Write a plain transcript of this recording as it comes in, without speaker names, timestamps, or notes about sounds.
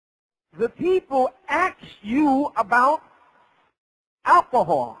the people ask you about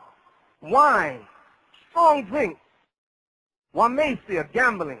alcohol, wine, strong drink, wamaisia,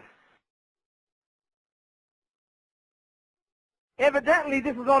 gambling. Evidently,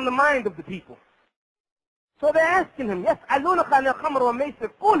 this is on the mind of the people. So they're asking him, يَسْأَلُونَكَ عَنِ الْخَمْرِ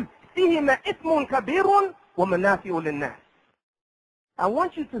وَالْمَيْسِرِ قُلْ فِيهِمَا إِثْمٌ كَبِيرٌ وَمَنَافِعُ لِلنَّاسِ. I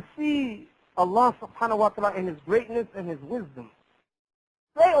want you to see Allah subhanahu wa ta'ala in His greatness and His wisdom.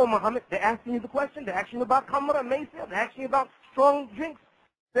 Say, oh Muhammad, they're asking you the question, they're asking you about khamr and maysir, they're asking you about strong drinks.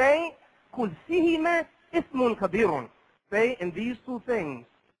 Say, قُلْ فِيهِمَا إِثْمٌ كَبِيرٌ. Say, in these two things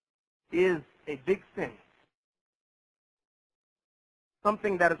is a big sin.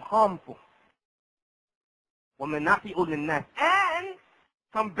 Something that is harmful. وَمَنَافِعُ لِلنَّاسِ. And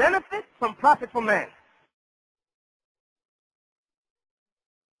some benefit, some profit for man.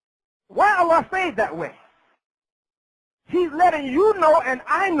 Why Allah say it that way? He's letting you know, and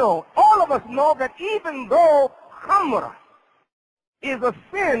I know, all of us know, that even though khamr is a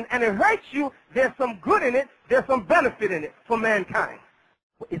sin and it hurts you, there's some good in it, there's some benefit in it for mankind.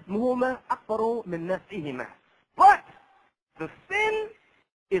 وَإِثْمُهُمَا أَكْبَرُ مِنْ نَفْعِهِمَا. But the sin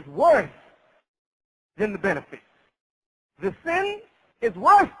is worse than the benefit. The sin is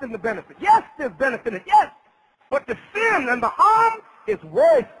worse than the benefit. Yes, there's benefit in it, yes, but the sin and the harm is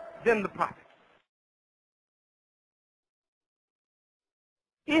worse than the profit.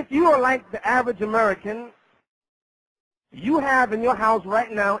 If you are like the average American, you have in your house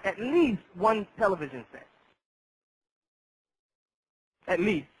right now at least one television set. At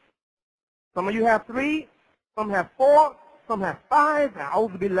least. Some of you have 3, some have 4, some have 5, and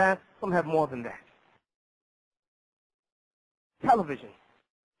a'udhu billah, some have more than that. Television.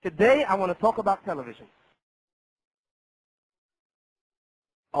 Today I want to talk about television.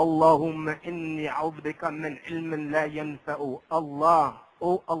 Allahumma inni a'udhu bika min ilmin la yanfa'u. Allah,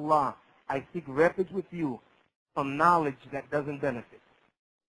 oh Allah, I seek refuge with you from knowledge that doesn't benefit.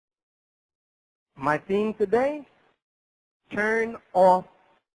 My theme today, turn off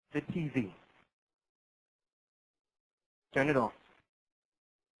the TV. Turn it off.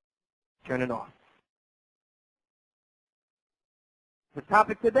 Turn it off. The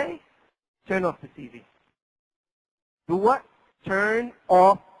topic today, turn off the TV. Do what? Turn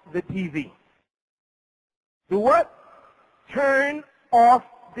off the TV. Do what? Turn off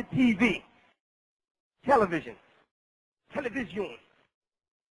the TV. Television. Television.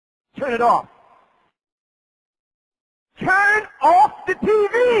 Turn it off. Turn off the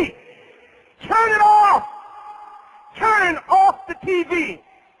TV. Turn it off. Turn off the TV.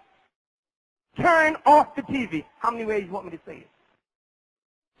 Turn off the TV. How many ways you want me to say it?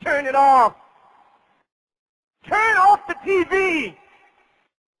 Turn it off. Turn off the TV.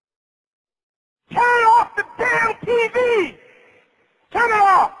 Turn off the damn TV. Turn it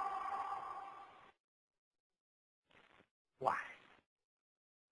off. Why?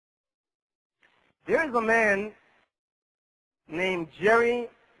 There is a man named Jerry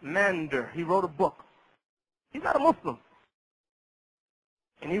Mander. He wrote a book. He's not a Muslim.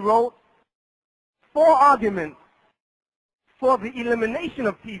 And he wrote 4 arguments for the elimination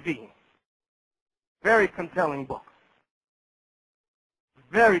of TV. Very compelling book.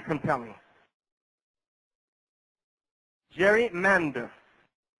 Very compelling. Jerry Mander,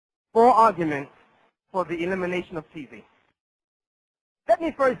 4 arguments for the elimination of TV. Let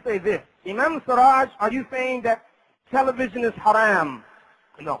me first say this. Imam Siraj, are you saying that television is haram?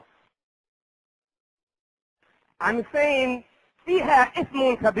 No. I'm saying فيها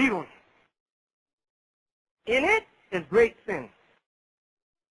اسم كبير. In it is great sin.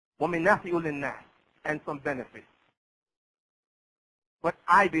 وَمِنَافِعُ لِلنَّاسِ. And some benefit. But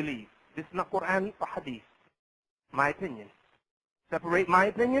I believe, this is not Quran or Hadith, my opinion. Separate my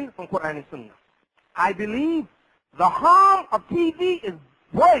opinion from Quran and Sunnah. I believe the harm of TV is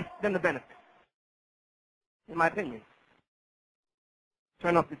worse than the benefit. In my opinion.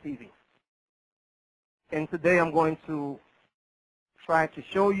 Turn off the TV. And today I'm going to try to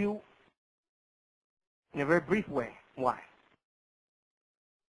show you in a very brief way why.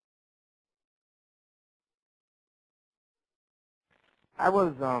 I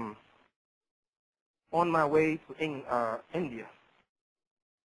was on my way to India.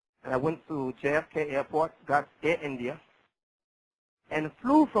 And I went to JFK Airport, got Air India, and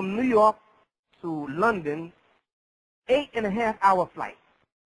flew from New York to London, 8.5-hour flight.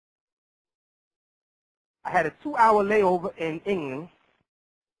 I had a 2-hour layover in England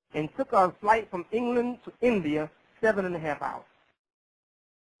and took a flight from England to India, 7.5 hours.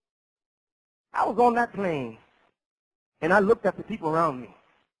 I was on that plane, and I looked at the people around me.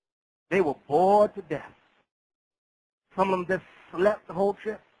 They were bored to death. Some of them just slept the whole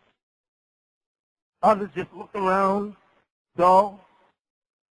trip. Others just looked around, dull.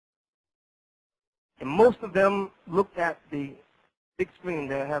 And most of them looked at the big screen.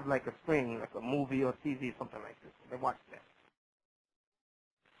 They have like a screen, like a movie or TV, something like this. They watched that.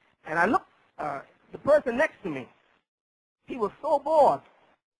 And I looked, the person next to me, he was so bored.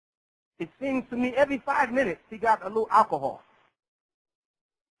 It seems to me every 5 minutes he got a little alcohol.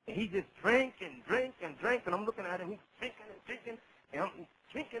 And he just drank and drank and drank, and I'm looking at him, he's drinking and drinking, and I'm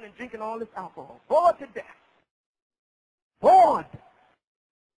drinking and drinking all this alcohol. Bored to death. Bored.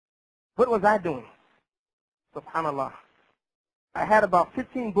 What was I doing? SubhanAllah. I had about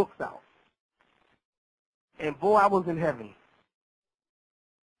 15 books out. And boy, I was in heaven.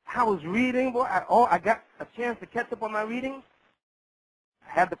 I was reading, boy. I got a chance to catch up on my reading.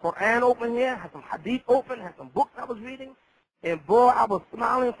 I had the Quran open here, had some hadith open, had some books I was reading. And boy, I was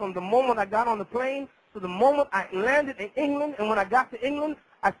smiling from the moment I got on the plane to the moment I landed in England. And when I got to England,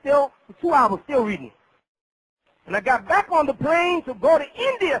 for 2 hours, still reading. And I got back on the plane to go to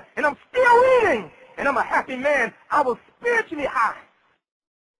India, and I'm still reading. And I'm a happy man. I was spiritually high.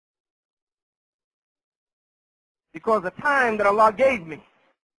 Because the time that Allah gave me,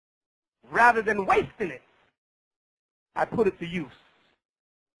 rather than wasting it, I put it to use.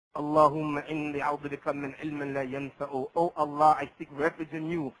 Allahumma inni a'udhu min ilmin la yanfa'u. Oh Allah, I seek refuge in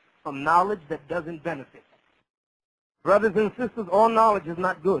you from knowledge that doesn't benefit. Brothers and sisters, all knowledge is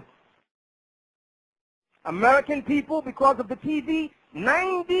not good. American people, because of the TV,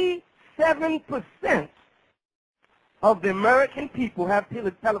 97% of the American people have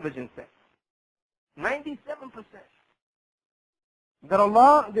television sets. 97%. That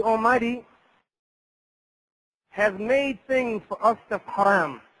Allah, the Almighty, has made things for us that's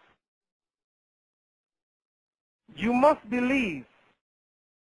haram. You must believe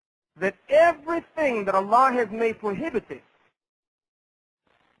that everything that Allah has made prohibited,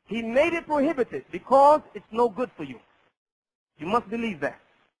 He made it prohibited because it's no good for you. You must believe that.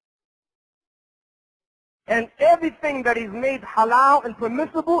 And everything that is made halal and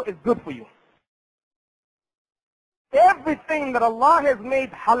permissible is good for you. Everything that Allah has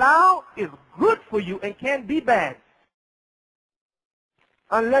made halal is good for you and can't be bad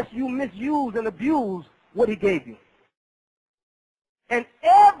unless you misuse and abuse what He gave you. And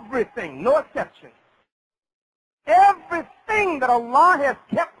everything, no exception, everything that Allah has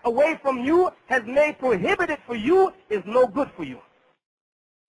kept away from you, has made prohibited for you, is no good for you.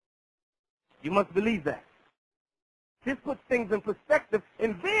 You must believe that. This puts things in perspective.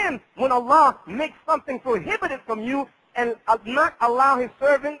 And then when Allah makes something prohibited from you and not allow His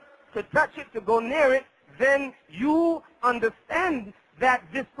servant to touch it, to go near it, then you understand that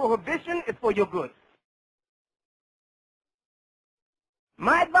this prohibition is for your good.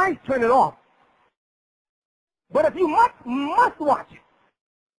 My advice, turn it off. But if you must watch it,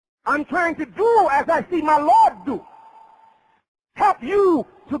 I'm trying to do as I see my Lord do. Help you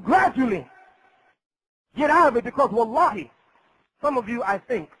to gradually get out of it, because wallahi, some of you, I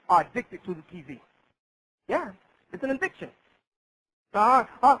think, are addicted to the TV. Yeah, it's an addiction. I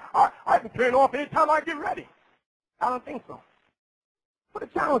can turn it off anytime I get ready. I don't think so. Put a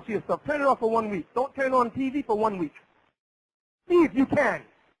challenge to yourself. Turn it off for 1 week. Don't turn on TV for 1 week. See if you can.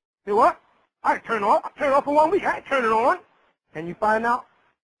 Say what? I turn it off. I turn it off for 1 week. I ain't turn it on. And you find out,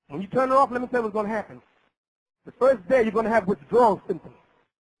 when you turn it off, let me tell you what's going to happen. The first day, you're going to have withdrawal symptoms.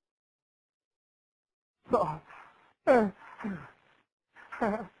 So,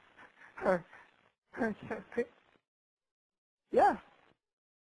 yeah,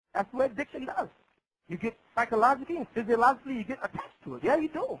 that's what addiction does. You get psychologically and physiologically, you get attached to it. Yeah, you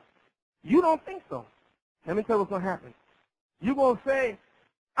do. You don't think so. Let me tell you what's going to happen. You're going to say,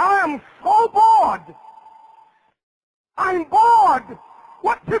 I am so bored. I'm bored.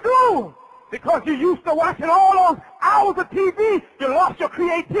 What to do? Because you used to watching all those hours of TV, you lost your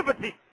creativity.